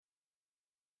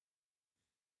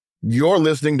You're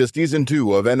listening to Season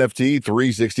 2 of NFT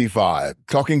 365,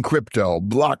 talking crypto,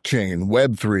 blockchain,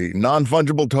 Web3,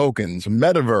 non-fungible tokens,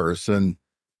 metaverse, and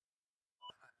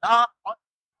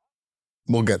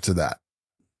we'll get to that.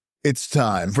 It's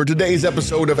time for today's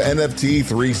episode of NFT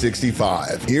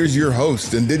 365. Here's your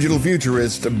host and digital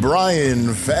futurist, Brian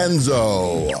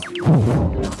Fanzo.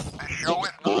 This show is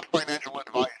not financial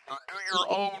advice, so do your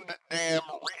own damn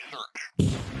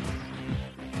research.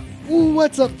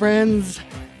 What's up, friends?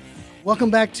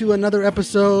 Welcome back to another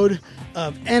episode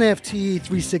of NFT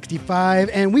 365,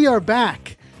 and we are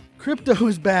back. Crypto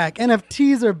is back.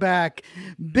 NFTs are back.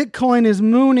 Bitcoin is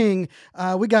mooning.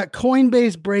 We got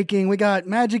Coinbase breaking. We got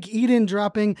Magic Eden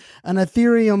dropping an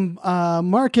Ethereum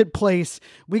marketplace.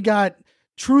 We got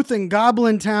Truth and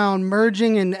Goblin Town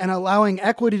merging and allowing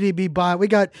equity to be bought. We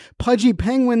got Pudgy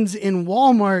Penguins in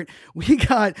Walmart. We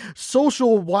got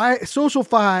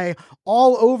SocialFi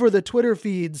all over the Twitter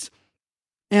feeds.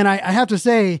 And I have to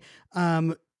say,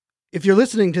 if you're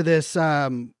listening to this,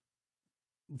 thank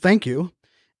you.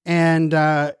 And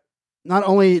not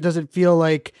only does it feel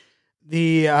like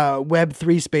the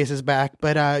Web3 space is back,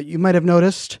 but you might have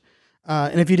noticed,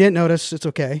 and if you didn't notice, it's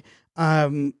okay.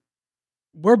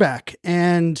 We're back,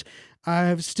 and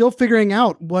I'm still figuring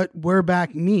out what we're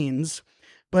back means.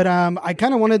 But I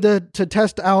kind of wanted to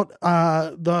test out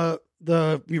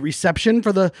the reception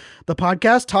for the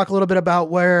podcast, talk a little bit about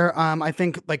where I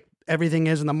think like everything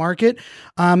is in the market.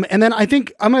 And then I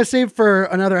think I'm going to save for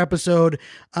another episode,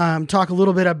 talk a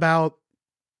little bit about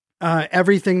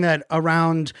everything that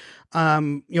around,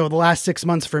 the last 6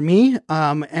 months for me,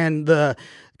 and the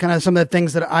kind of some of the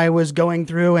things that I was going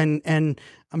through, and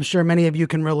I'm sure many of you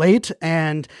can relate.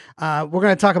 And we're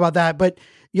going to talk about that. But,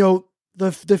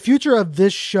 the future of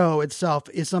this show itself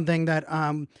is something that,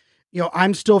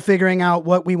 I'm still figuring out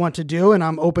what we want to do, and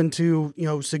I'm open to,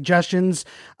 suggestions.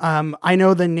 I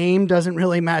know the name doesn't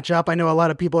really match up. I know a lot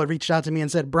of people have reached out to me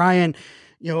and said, Brian,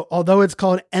 although it's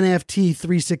called NFT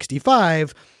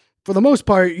 365, for the most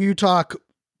part, you talk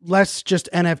less just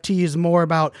NFTs, more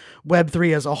about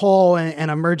Web3 as a whole and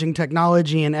emerging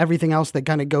technology and everything else that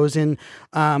kind of goes in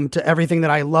to everything that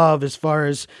I love as far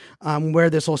as where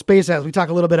this whole space is. We talk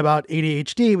a little bit about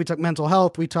ADHD, we talk mental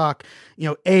health, we talk,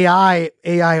 AI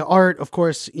art, of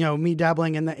course, me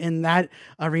dabbling in that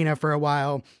arena for a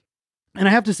while. And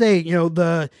I have to say,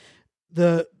 the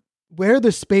where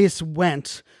the space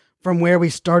went from where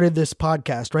we started this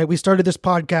podcast, right? We started this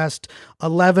podcast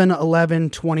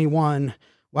 11/11/21.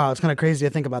 Wow, it's kind of crazy to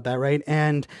think about that, right?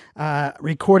 And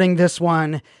recording this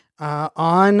one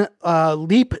on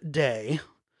Leap Day,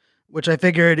 which I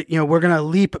figured, we're going to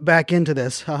leap back into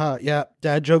this. Haha, yeah,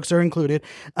 dad jokes are included.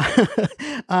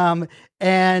 And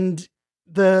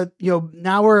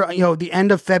now we're, the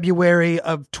end of February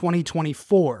of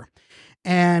 2024.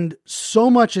 And so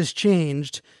much has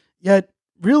changed, yet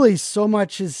really so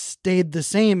much has stayed the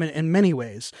same in many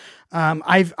ways.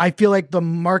 I feel like the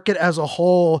market as a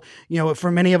whole, for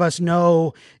many of us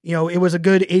know, it was a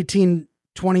good 18,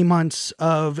 20 months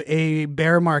of a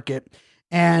bear market,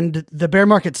 and the bear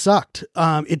market sucked.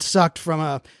 It sucked from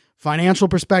a financial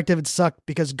perspective. It sucked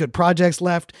because good projects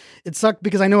left. It sucked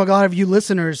because I know a lot of you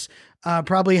listeners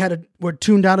probably were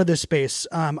tuned out of this space.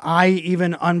 I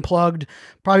even unplugged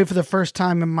probably for the first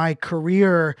time in my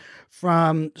career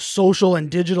from social and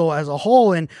digital as a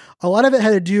whole. And a lot of it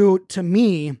had to do, to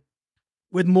me,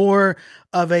 with more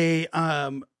of a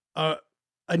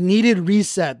needed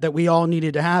reset that we all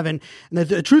needed to have. And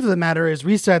the truth of the matter is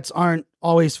resets aren't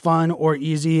always fun or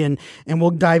easy. And we'll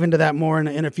dive into that more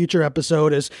in a future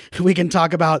episode, as we can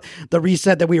talk about the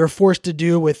reset that we were forced to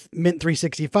do with Mint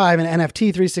 365 and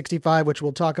NFT 365, which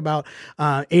we'll talk about,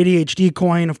 ADHD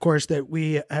coin, of course, that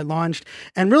we had launched,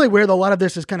 and really where a lot of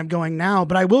this is kind of going now.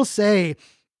 But I will say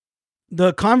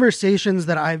the conversations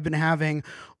that I've been having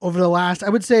over the last,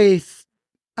 I'd say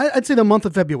the month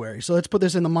of February. So let's put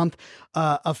this in the month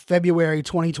of February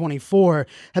 2024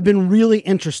 have been really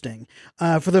interesting.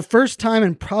 For the first time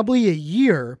in probably a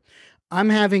year, I'm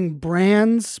having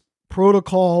brands,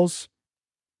 protocols,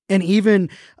 and even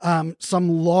some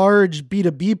large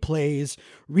B2B plays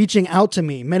reaching out to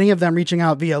me, many of them reaching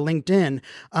out via LinkedIn.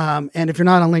 And if you're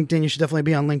not on LinkedIn, you should definitely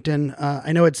be on LinkedIn.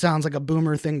 I know it sounds like a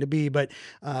boomer thing to be, but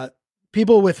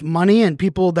people with money and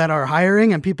people that are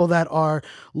hiring and people that are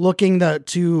looking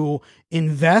to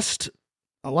invest,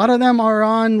 a lot of them are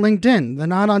on LinkedIn. They're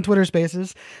not on Twitter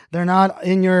Spaces. They're not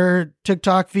in your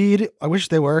TikTok feed. I wish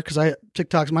they were, because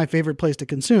TikTok's my favorite place to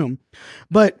consume.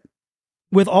 But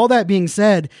with all that being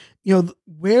said,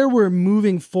 where we're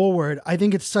moving forward, I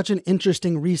think it's such an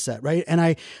interesting reset, right? And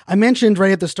I mentioned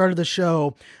right at the start of the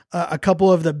show a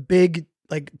couple of the big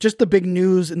like just the big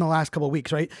news in the last couple of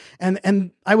weeks, right?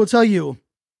 And I will tell you,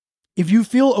 if you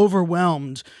feel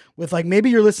overwhelmed with like, maybe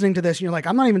you're listening to this and you're like,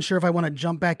 I'm not even sure if I want to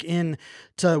jump back in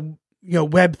to,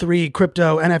 Web3,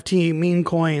 crypto, NFT, meme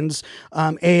coins,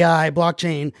 AI,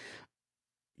 blockchain,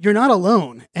 you're not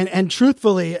alone. And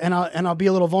truthfully, and I'll be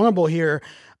a little vulnerable here.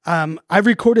 I've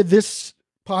recorded this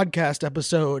podcast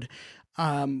episode.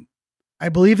 I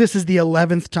believe this is the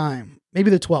 11th time,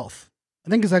 maybe the 12th. I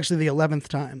think it's actually the 11th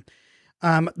time.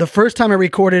 The first time I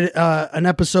recorded an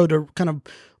episode to kind of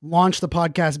launch the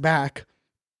podcast back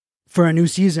for a new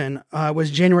season was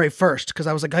January 1st, because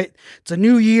I was like, it's a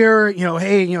new year,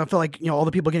 hey, I feel like, all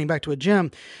the people getting back to a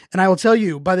gym. And I will tell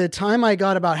you, by the time I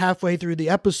got about halfway through the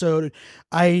episode,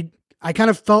 I kind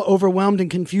of felt overwhelmed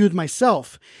and confused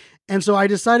myself. And so I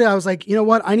decided, I was like, you know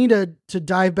what, I need to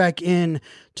dive back in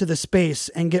to the space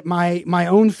and get my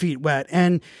own feet wet.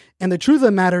 And the truth of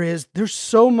the matter is there's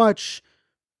so much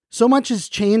has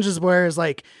changed, as whereas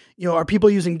like, are people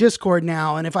using Discord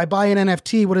now? And if I buy an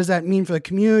NFT, what does that mean for the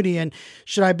community? And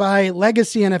should I buy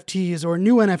legacy NFTs or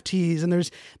new NFTs? And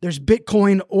there's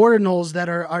Bitcoin ordinals that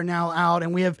are now out,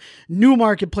 and we have new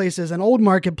marketplaces and old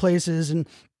marketplaces, and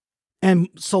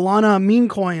Solana meme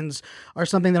coins are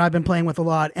something that I've been playing with a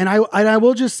lot. And I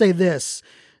will just say this,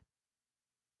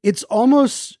 it's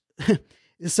almost,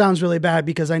 it sounds really bad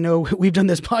because I know we've done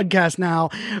this podcast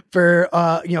now for,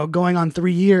 going on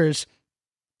 3 years.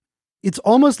 It's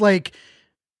almost like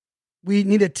we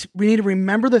need to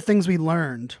remember the things we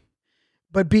learned,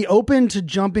 but be open to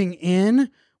jumping in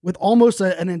with almost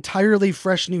an entirely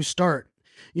fresh new start.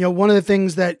 One of the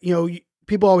things that,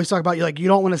 people always talk about, you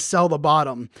don't want to sell the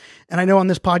bottom. And I know on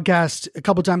this podcast, a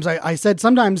couple of times I said,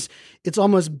 sometimes it's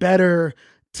almost better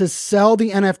to sell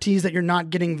the NFTs that you're not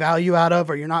getting value out of,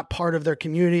 or you're not part of their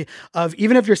community of,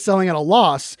 even if you're selling at a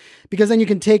loss, because then you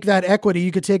can take that equity,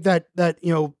 you could take that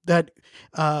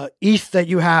ETH that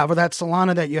you have, or that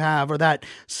Solana that you have, or that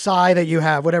Psi that you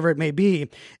have, whatever it may be,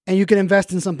 and you can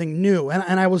invest in something new.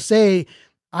 And I will say,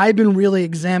 I've been really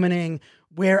examining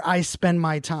where I spend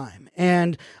my time.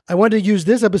 And I wanted to use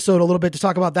this episode a little bit to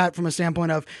talk about that from a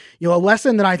standpoint of, a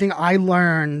lesson that I think I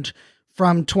learned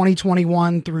from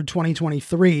 2021 through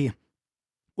 2023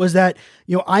 was that,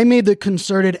 I made the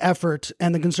concerted effort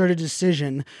and the concerted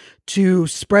decision to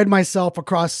spread myself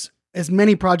across as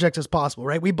many projects as possible,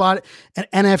 right? We bought an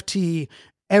NFT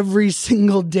every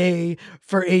single day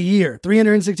for a year,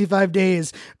 365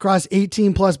 days across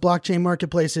 18 plus blockchain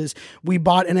marketplaces. We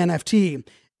bought an NFT.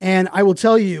 And I will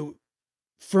tell you,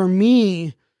 for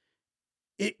me,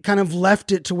 it kind of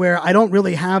left it to where I don't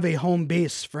really have a home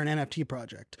base for an NFT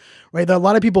project, right? A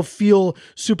lot of people feel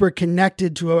super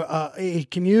connected to a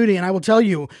community. And I will tell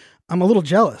you, I'm a little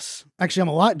jealous. Actually, I'm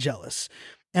a lot jealous.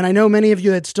 And I know many of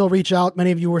you that still reach out,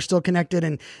 many of you were still connected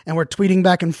and we're tweeting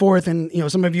back and forth. And,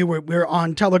 some of you we're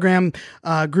on Telegram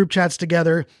group chats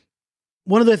together.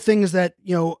 One of the things that,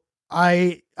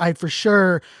 I for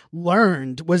sure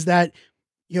learned was that,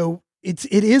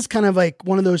 it is kind of like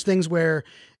one of those things where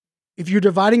if you're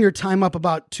dividing your time up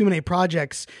about too many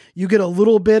projects, you get a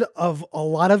little bit of a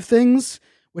lot of things,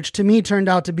 which to me turned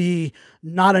out to be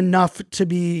not enough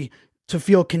to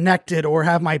feel connected or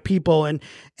have my people.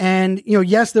 And,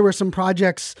 yes, there were some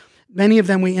projects, many of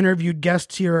them we interviewed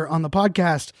guests here on the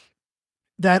podcast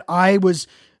that I was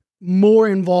more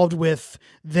involved with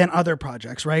than other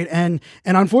projects. Right. And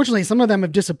unfortunately, some of them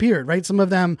have disappeared, right? Some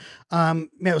of them,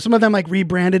 like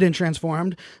rebranded and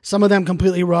transformed, some of them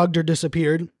completely rugged or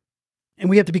disappeared. And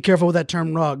we have to be careful with that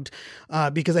term rugged,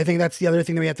 because I think that's the other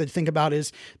thing that we have to think about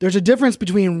is there's a difference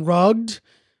between rugged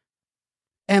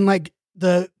and like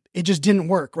it just didn't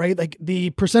work, right? Like the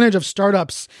percentage of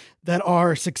startups that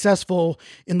are successful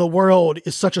in the world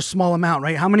is such a small amount,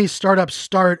 right? How many startups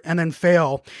start and then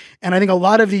fail? And I think a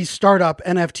lot of these startup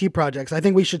NFT projects, I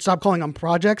think we should stop calling them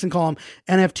projects and call them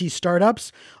NFT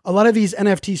startups. A lot of these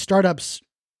NFT startups,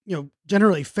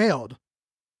 generally failed.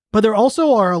 But there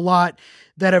also are a lot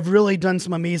that have really done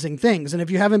some amazing things. And if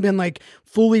you haven't been like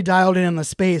fully dialed in the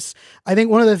space, I think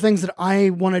one of the things that I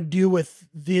want to do with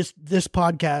this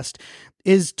podcast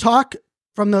is talk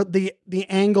from the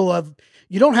angle of,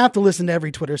 you don't have to listen to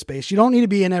every Twitter space. You don't need to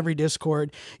be in every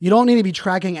Discord. You don't need to be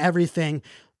tracking everything.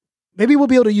 Maybe we'll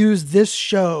be able to use this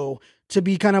show to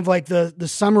be kind of like the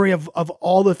summary of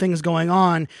all the things going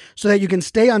on so that you can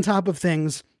stay on top of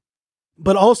things,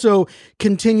 but also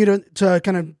continue to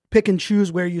kind of pick and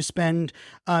choose where you spend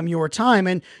your time.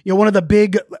 And, one of the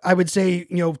big, I would say,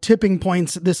 tipping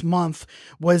points this month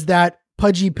was that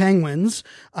Pudgy Penguins.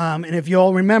 And if you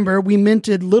all remember, we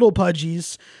minted little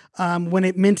Pudgies when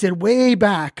it minted way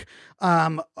back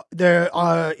there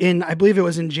in, I believe it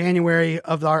was in January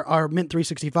of our Mint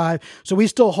 365. So we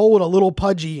still hold a little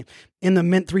Pudgy in the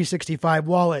Mint 365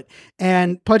 wallet.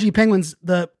 And Pudgy Penguins,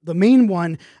 the main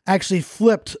one, actually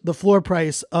flipped the floor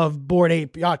price of Bored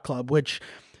Ape Yacht Club, which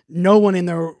no one in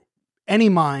their any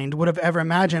mind would have ever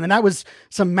imagined. And that was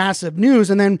some massive news.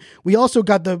 And then we also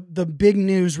got the big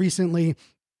news recently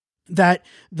that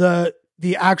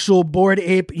the actual Bored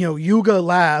Ape, Yuga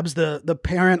Labs, the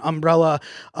parent umbrella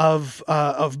of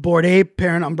Bored Ape,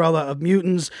 parent umbrella of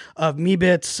Mutants, of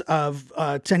Meebits, of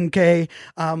 10K,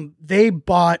 they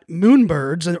bought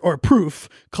Moonbirds or Proof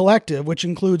Collective, which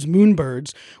includes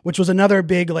Moonbirds, which was another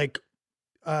big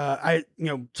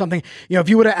something. If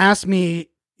you would have asked me,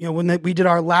 when we did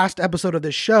our last episode of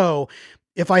this show,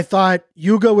 if I thought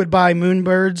Yuga would buy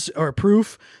Moonbirds or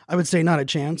Proof, I would say not a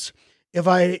chance. If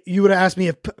you would have asked me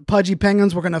if Pudgy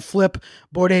Penguins were going to flip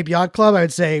Bored Ape Yacht Club, I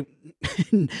would say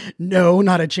no,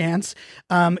 not a chance.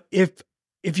 If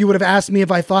you would have asked me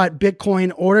if I thought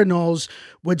Bitcoin ordinals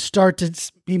would start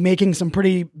to be making some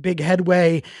pretty big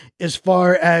headway as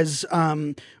far as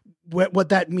what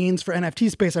that means for NFT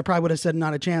space, I probably would have said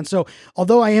not a chance. So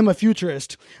although I am a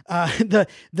futurist, a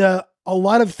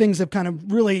lot of things have kind of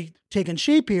really taken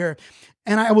shape here.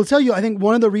 And I will tell you, I think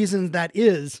one of the reasons that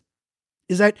is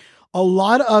that a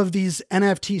lot of these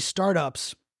NFT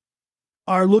startups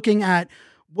are looking at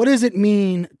what does it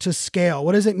mean to scale?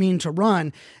 What does it mean to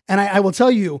run? And I will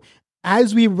tell you,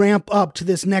 as we ramp up to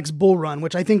this next bull run,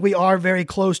 which I think we are very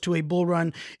close to a bull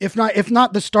run, if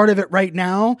not the start of it right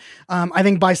now, I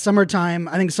think by summertime,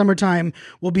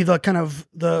 will be the kind of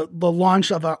the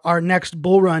launch of our next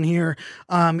bull run here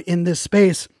in this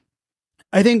space.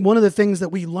 I think one of the things that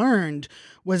we learned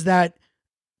was that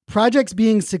projects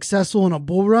being successful in a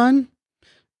bull run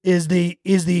is the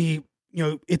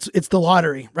it's the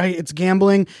lottery, right? It's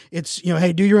gambling. It's,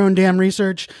 hey, do your own damn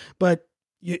research, but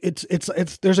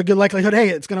it's there's a good likelihood, hey,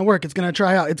 it's going to work. It's going to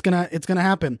try out. It's going to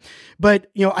happen. But,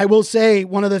 I will say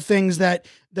one of the things that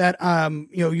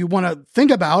you want to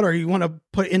think about, or you want to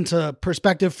put into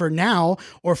perspective for now,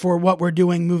 or for what we're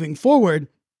doing moving forward,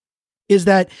 is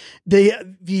that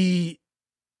the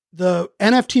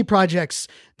NFT projects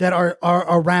that are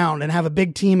around and have a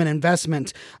big team and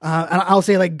investment, and I'll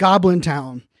say like Goblin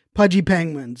Town, Pudgy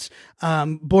Penguins,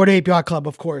 Bored Ape Yacht Club,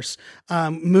 of course,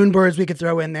 Moonbirds we could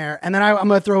throw in there. And then I'm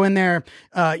going to throw in there,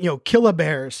 Killa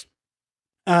Bears,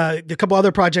 a couple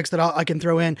other projects that I can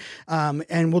throw in,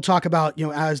 and we'll talk about,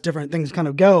 as different things kind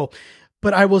of go.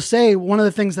 But I will say one of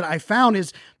the things that I found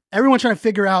is everyone's trying to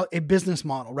figure out a business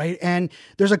model, right? And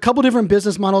there's a couple different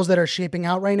business models that are shaping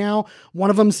out right now. One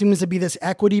of them seems to be this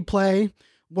equity play.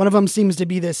 One of them seems to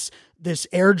be this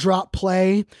airdrop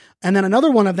play. And then another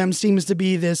one of them seems to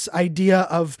be this idea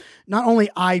of not only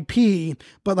IP,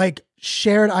 but like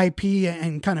shared IP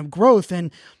and kind of growth.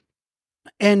 And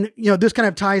this kind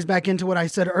of ties back into what I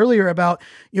said earlier about,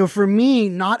 for me,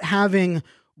 not having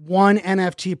one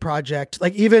NFT project,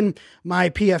 like even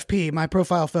my PFP, my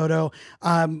profile photo,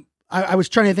 I was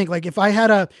trying to think, like, if I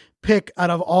had a pick out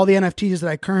of all the NFTs that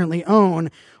I currently own,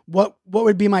 what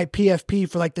would be my PFP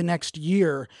for like the next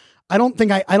year? I don't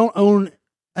own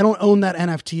that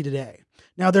NFT today.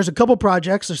 Now there's a couple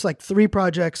projects, there's like 3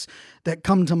 projects that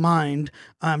come to mind.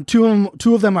 Two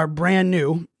of them are brand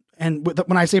new. And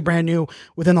when I say brand new,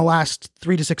 within the last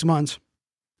 3 to 6 months.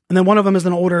 And then one of them is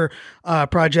an older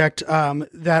project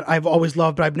that I've always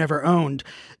loved, but I've never owned.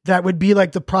 That would be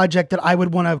like the project that I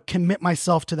would want to commit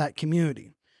myself to that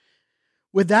community.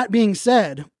 With that being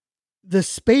said, the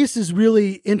space is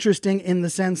really interesting in the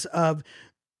sense of,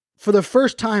 for the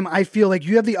first time, I feel like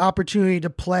you have the opportunity to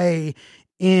play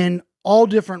in all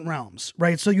different realms,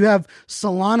 right? So you have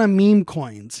Solana meme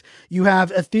coins. You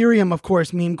have Ethereum, of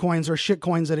course, meme coins or shit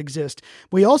coins that exist.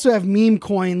 We also have meme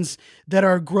coins that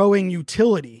are growing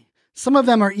utility. Some of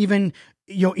them are even,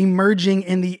 emerging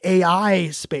in the AI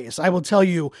space. I will tell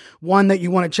you one that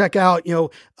you want to check out, and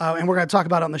we're going to talk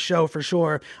about it on the show for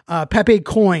sure. Pepe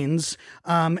Coins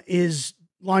is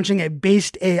launching a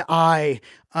based AI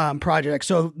project.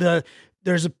 So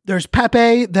there's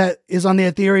Pepe that is on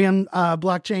the Ethereum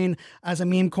blockchain as a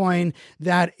meme coin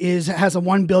that has a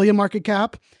 1 billion market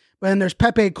cap. But then there's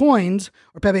Pepe Coins,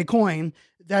 or Pepe Coin,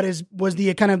 that was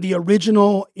the kind of the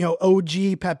original,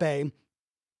 OG Pepe.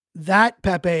 That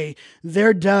Pepe,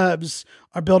 their devs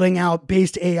are building out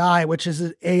based AI, which is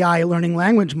an AI learning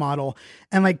language model.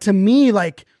 And like, to me,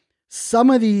 like, some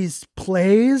of these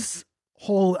plays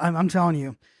I'm telling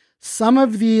you, some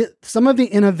of the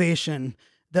innovation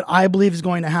that I believe is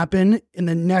going to happen in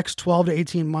the next 12 to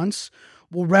 18 months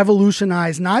will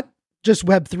revolutionize not just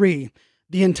Web3,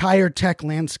 the entire tech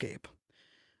landscape.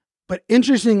 But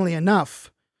interestingly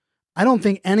enough, I don't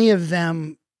think any of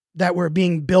them that were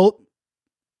being built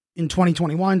in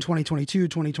 2021, 2022,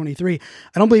 2023,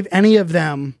 I don't believe any of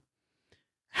them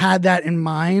had that in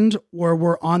mind or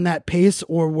were on that pace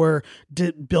or were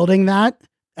building that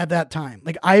at that time.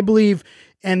 Like I believe,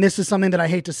 and this is something that I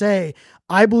hate to say,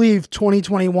 I believe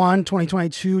 2021,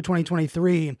 2022,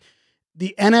 2023,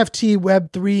 the NFT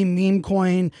Web3 meme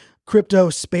coin crypto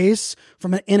space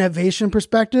from an innovation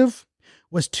perspective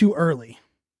was too early.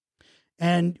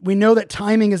 And we know that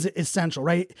timing is essential,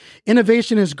 right?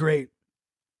 Innovation is great.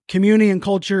 Community and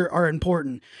culture are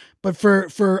important, but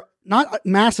for not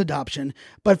mass adoption,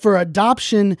 but for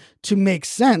adoption to make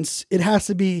sense, it has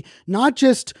to be not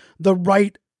just the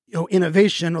right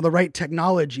innovation or the right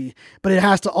technology, but it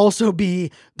has to also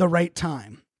be the right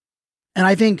time. And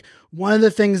I think one of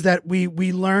the things that we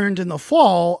learned in the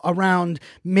fall around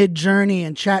Midjourney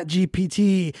and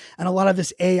ChatGPT and a lot of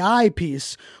this AI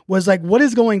piece was like, what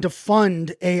is going to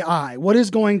fund AI? What is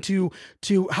going to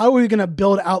how are we going to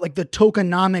build out like the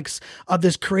tokenomics of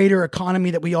this creator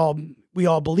economy that we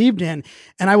all believed in?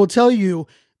 And I will tell you,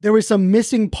 there were some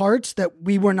missing parts that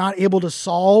we were not able to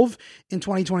solve in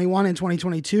 2021 and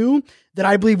 2022 that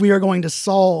I believe we are going to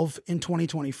solve in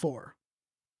 2024.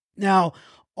 Now,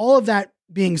 all of that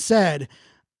being said,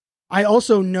 I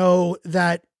also know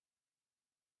that,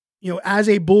 as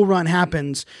a bull run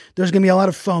happens, there's going to be a lot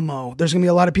of FOMO. There's going to be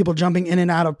a lot of people jumping in and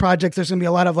out of projects. There's going to be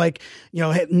a lot of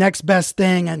next best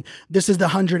thing. And this is the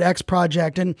 100X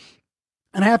project. And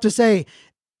I have to say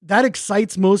that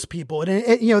excites most people.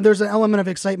 And there's an element of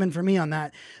excitement for me on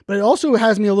that, but it also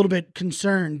has me a little bit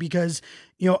concerned because,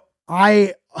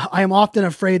 I am often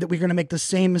afraid that we're going to make the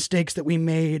same mistakes that we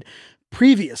made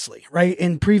previously, right?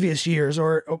 In previous years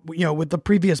or, with the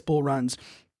previous bull runs.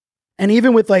 And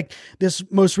even with like this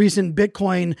most recent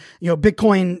Bitcoin,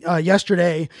 Bitcoin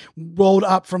yesterday rolled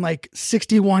up from like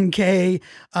 61K,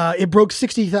 it broke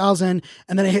 60,000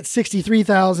 and then it hit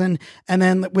 63,000. And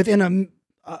then within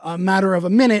a matter of a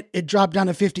minute, it dropped down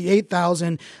to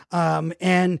 58,000.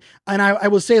 And I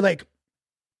will say like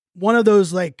one of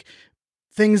those like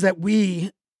things that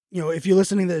we, if you're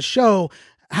listening to this show,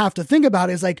 have to think about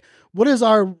is like, what is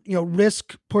our,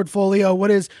 risk portfolio?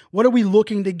 What are we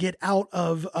looking to get out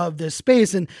of this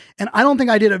space? And I don't think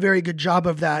I did a very good job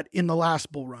of that in the last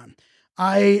bull run.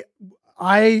 I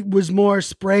was more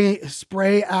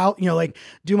spray out, like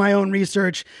do my own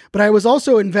research, but I was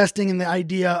also investing in the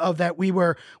idea of that we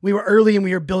were early and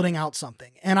we were building out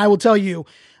something. And I will tell you,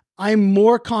 I'm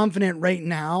more confident right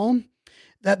now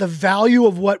that the value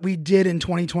of what we did in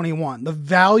 2021, the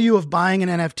value of buying an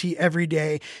NFT every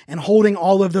day and holding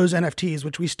all of those NFTs,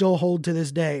 which we still hold to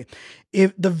this day,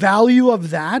 if the value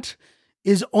of that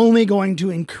is only going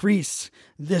to increase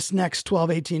this next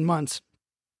 12, 18 months,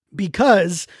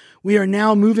 because we are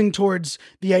now moving towards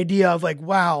the idea of like,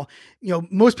 wow,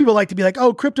 most people like to be like,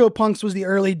 oh, CryptoPunks was the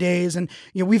early days. And,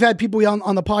 we've had people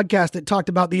on the podcast that talked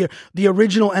about the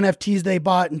original NFTs they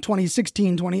bought in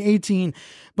 2016, 2018.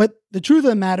 But the truth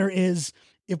of the matter is,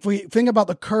 if we think about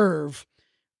the curve,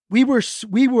 we were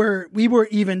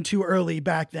even too early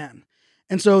back then.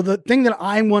 And so the thing that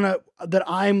I'm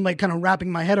like kind of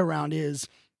wrapping my head around is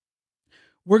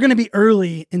we're going to be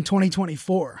early in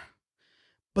 2024.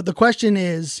 But the question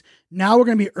is, now we're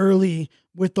going to be early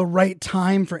with the right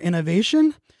time for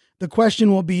innovation. The question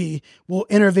will be, will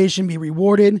innovation be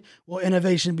rewarded? Will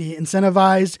innovation be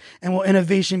incentivized? And will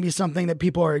innovation be something that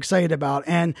people are excited about?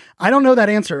 And I don't know that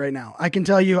answer right now. I can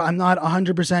tell you I'm not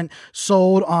 100%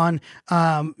 sold on,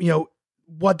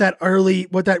 what that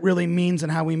really means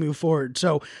and how we move forward.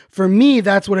 So for me,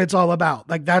 that's what it's all about.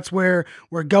 Like that's where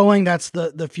we're going. That's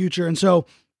the future. And so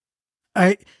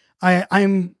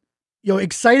I'm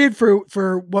excited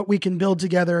for what we can build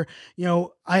together.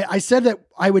 I said that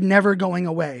I would never going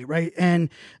away. Right. And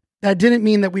that didn't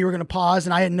mean that we were going to pause.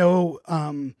 And I had no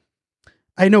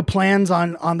plans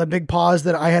on the big pause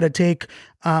that I had to take,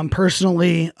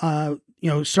 personally,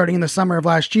 starting in the summer of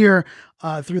last year,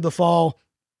 through the fall.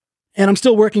 And I'm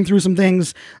still working through some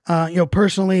things,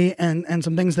 personally and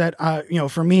some things that,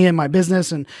 for me and my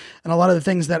business and a lot of the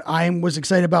things that I was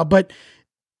excited about. But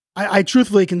I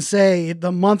truthfully can say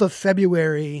the month of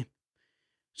February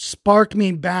sparked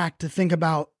me back to think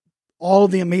about all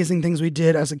the amazing things we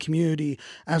did as a community,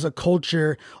 as a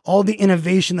culture, all the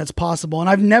innovation that's possible. And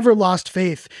I've never lost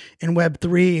faith in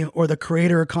Web3 or the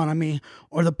creator economy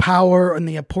or the power and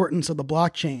the importance of the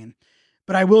blockchain.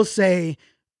 But I will say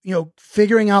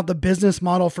figuring out the business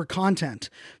model for content,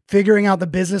 figuring out the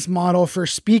business model for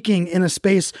speaking in a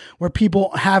space where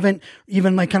people haven't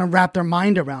even like kind of wrapped their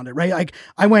mind around it, right? Like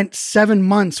I went 7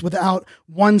 months without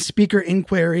one speaker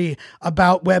inquiry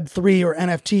about Web3 or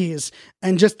NFTs.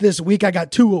 And just this week, I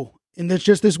got two in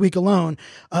this week alone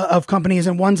of companies.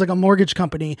 And one's like a mortgage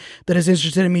company that is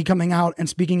interested in me coming out and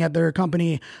speaking at their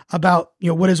company about,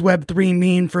 what does Web3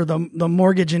 mean for the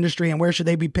mortgage industry and where should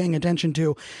they be paying attention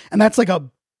to? And that's like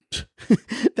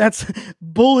that's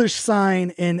bullish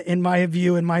sign in my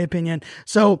view, in my opinion.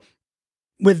 So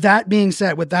with that being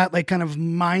said, with that like kind of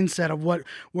mindset of what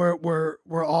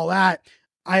we're all at,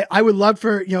 I would love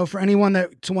for anyone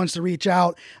that wants to reach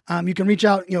out. You can reach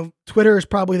out. Twitter is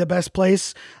probably the best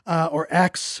place, or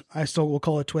X. I still will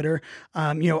call it Twitter.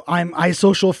 I'm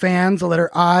iSocial Fans, the letter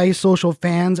I, Social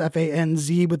Fans,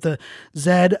 FANZ with the Z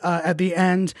at the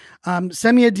end.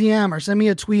 Send me a DM or send me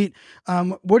a tweet.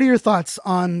 What are your thoughts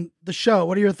on the show?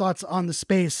 What are your thoughts on the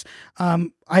space?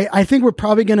 I think we're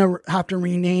probably going to have to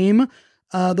rename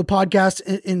the podcast.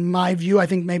 In my view, I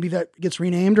think maybe that gets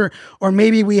renamed, or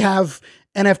maybe we have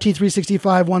NFT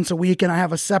 365 once a week, and I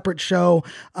have a separate show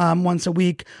once a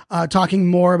week talking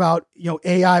more about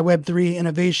AI, Web3,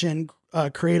 innovation,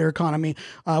 creator economy.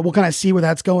 We'll kind of see where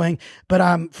that's going.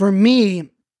 But for me,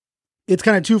 it's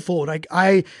kind of twofold.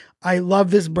 I love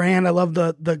this brand. I love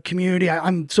the community.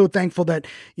 I'm so thankful that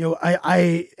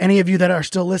any of you that are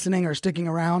still listening or sticking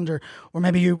around, or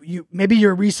maybe maybe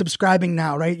you're resubscribing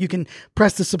now, right? You can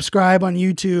press the subscribe on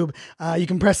YouTube. You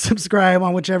can press subscribe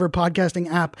on whichever podcasting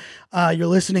app you're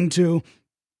listening to.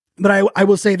 But I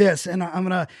will say this, and I'm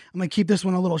gonna keep this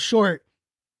one a little short.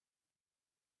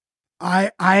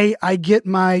 I get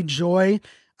my joy.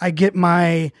 I get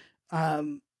my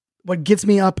what gets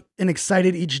me up and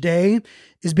excited each day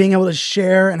is being able to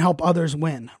share and help others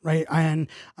win, right? And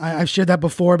I've shared that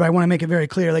before, but I want to make it very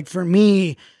clear. Like for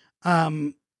me,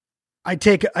 I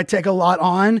take a lot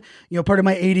on. Part of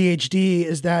my ADHD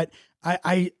is that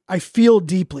I feel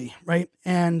deeply, right?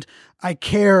 And I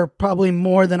care probably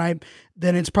more than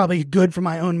it's probably good for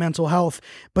my own mental health.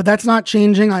 But that's not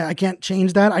changing. I can't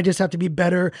change that. I just have to be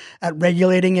better at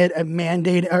regulating it, at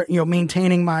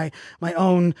maintaining my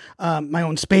own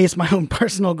space, my own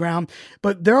personal ground.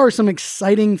 But there are some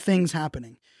exciting things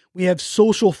happening. We have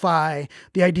SocialFi,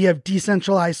 the idea of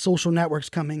decentralized social networks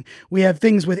coming. We have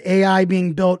things with AI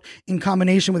being built in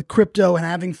combination with crypto and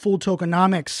having full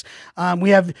tokenomics. We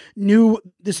have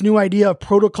this new idea of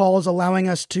protocols allowing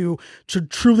us to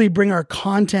truly bring our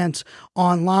content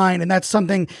online. And that's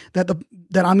something that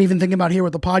I'm even thinking about here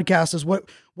with the podcast is what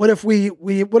if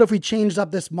we changed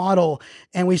up this model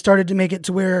and we started to make it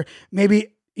to where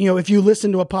maybe, if you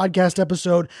listen to a podcast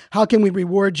episode, how can we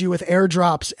reward you with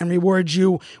airdrops and reward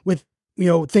you with,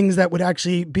 things that would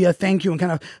actually be a thank you and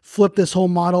kind of flip this whole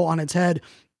model on its head?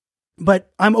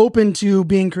 But I'm open to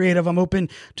being creative. I'm open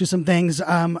to some things.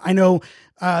 I know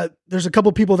there's a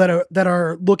couple people that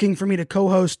are looking for me to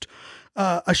co-host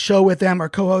a show with them or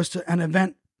co-host an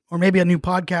event or maybe a new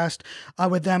podcast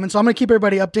with them. And so I'm going to keep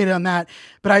everybody updated on that.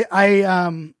 But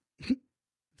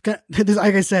this,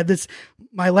 like I said, this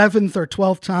my 11th or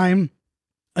 12th time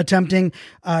attempting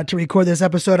to record this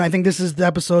episode. I think this is the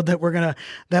episode that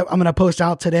I'm gonna post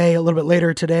out today, a little bit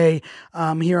later today,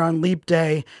 here on Leap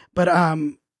Day. But I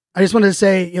just wanted to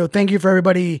say, thank you for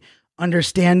everybody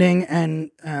understanding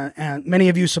and many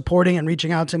of you supporting and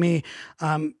reaching out to me.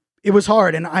 It was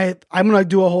hard, and I'm gonna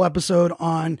do a whole episode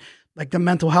on like the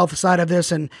mental health side of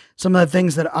this and some of the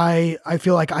things that I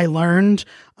feel like I learned,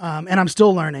 and I'm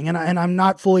still learning, and I'm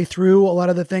not fully through a lot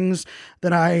of the things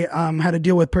that I had to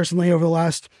deal with personally over the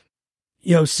last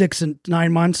 6 and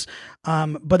 9 months.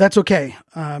 But that's okay.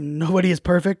 Nobody is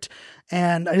perfect.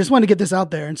 And I just wanted to get this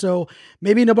out there. And so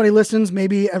maybe nobody listens,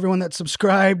 maybe everyone that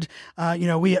subscribed,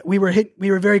 we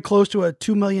were very close to a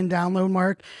 2 million download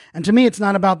mark. And to me, it's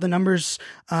not about the numbers.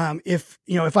 If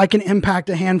I can impact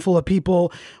a handful of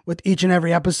people with each and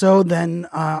every episode, then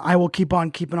I will keep on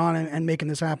keeping on and making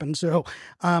this happen. So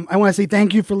I want to say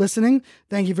thank you for listening.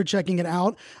 Thank you for checking it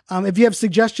out. If you have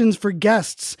suggestions for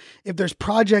guests, if there's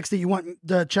projects that you want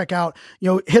to check out,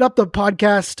 hit up the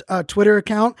podcast Twitter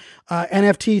account,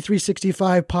 NFT 365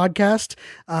 podcast.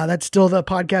 That's still the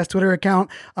podcast Twitter account.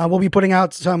 We'll be putting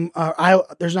out some,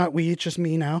 it's just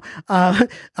me now.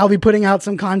 I'll be putting out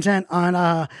some content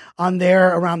on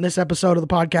there around this episode of the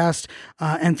podcast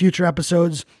and future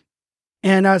episodes.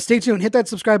 And stay tuned, hit that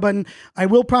subscribe button. I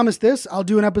will promise this, I'll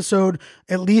do an episode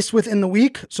at least within the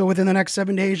week. So within the next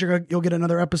 7 days, you'll get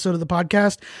another episode of the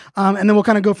podcast. And then we'll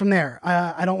kind of go from there.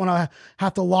 I don't want to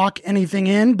have to lock anything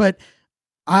in, but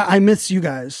I miss you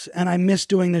guys, and I miss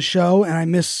doing this show, and I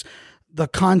miss the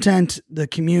content, the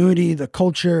community, the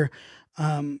culture.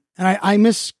 And I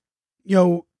miss,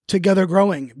 together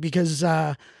growing, because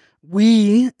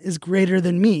we is greater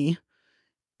than me.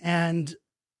 And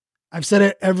I've said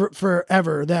it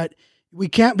forever that we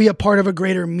can't be a part of a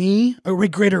greater me, a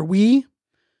greater we,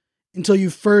 until you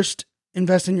first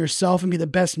invest in yourself and be the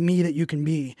best me that you can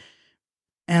be.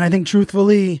 And I think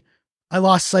truthfully, I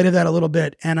lost sight of that a little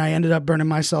bit, and I ended up burning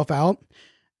myself out.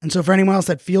 And so for anyone else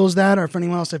that feels that, or for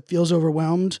anyone else that feels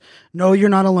overwhelmed, know you're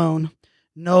not alone.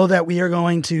 Know that we are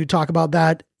going to talk about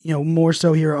that, more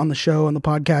so here on the show, on the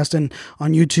podcast, and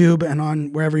on YouTube, and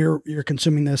on wherever you're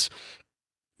consuming this.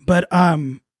 But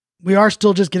we are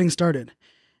still just getting started.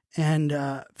 And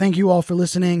thank you all for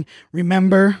listening.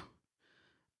 Remember,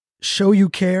 show you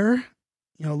care.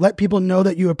 Let people know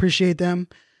that you appreciate them.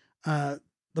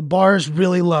 The bar is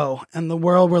really low, and the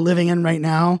world we're living in right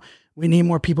now, we need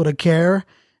more people to care.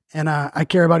 And I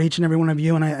care about each and every one of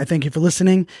you, and I thank you for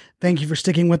listening. Thank you for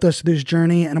sticking with us through this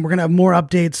journey. And we're going to have more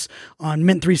updates on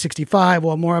Mint 365.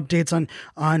 We'll have more updates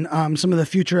on some of the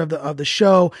future of the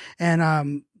show.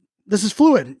 And this is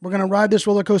fluid. We're going to ride this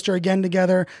roller coaster again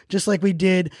together, just like we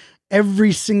did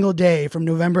every single day from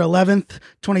November 11th,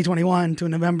 2021 to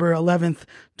November 11th,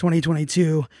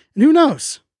 2022. And who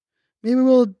knows? Maybe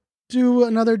we'll do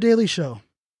another daily show.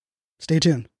 Stay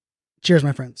tuned. Cheers,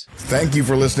 my friends. Thank you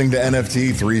for listening to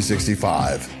NFT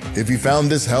 365. If you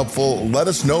found this helpful, let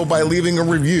us know by leaving a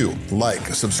review, like,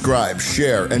 subscribe,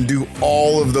 share, and do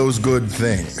all of those good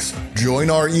things. Join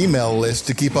our email list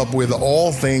to keep up with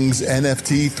all things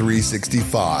NFT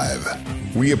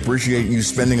 365. We appreciate you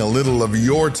spending a little of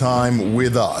your time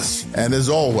with us. And as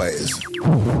always,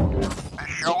 This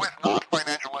show is not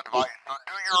financial advice, so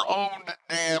do your own